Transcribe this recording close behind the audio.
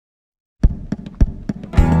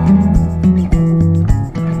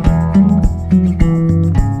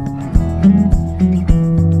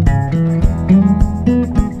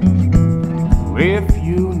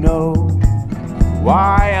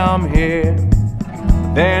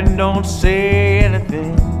then don't say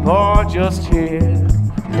anything or just hear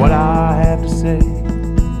what I have to say.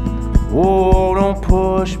 Oh, don't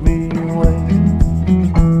push me away.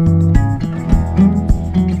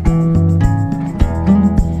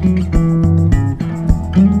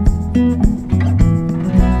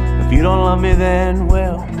 If you don't love me, then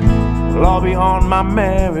well, I'll be on my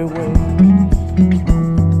merry way.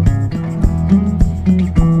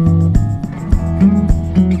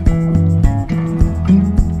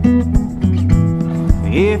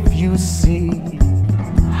 If you see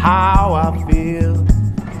how I feel,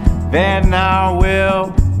 then I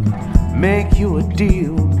will make you a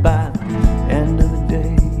deal by the end of the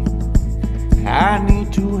day. I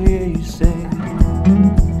need to hear you say,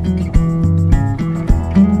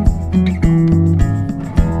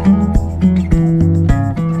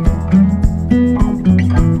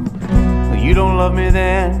 you don't love me,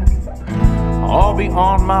 then I'll be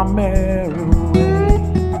on my merry way.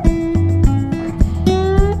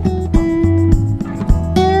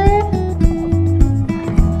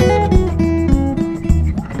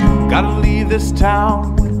 Gotta leave this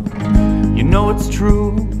town, you know it's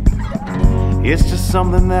true. It's just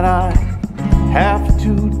something that I have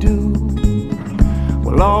to do.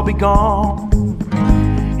 We'll all be gone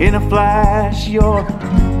in a flash. You're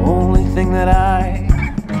the only thing that I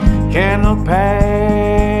can look past.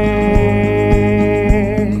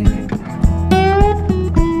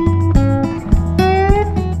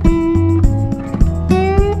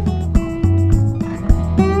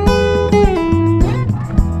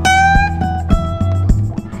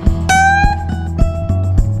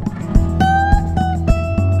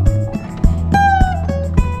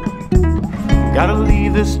 Gotta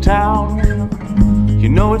leave this town, you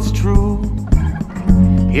know it's true.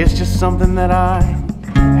 It's just something that I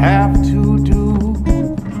have to do.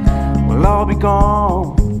 We'll all be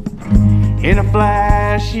gone in a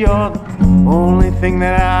flash. You're the only thing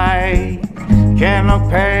that I can look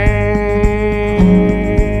past.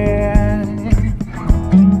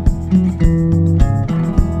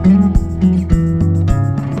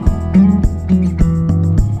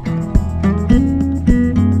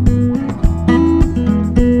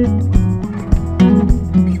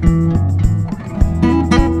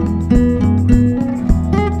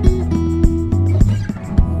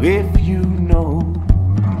 If you know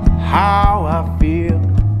how I feel,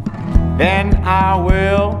 then I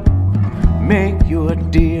will make you a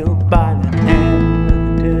deal by the end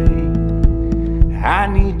of the day. I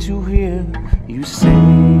need to hear you say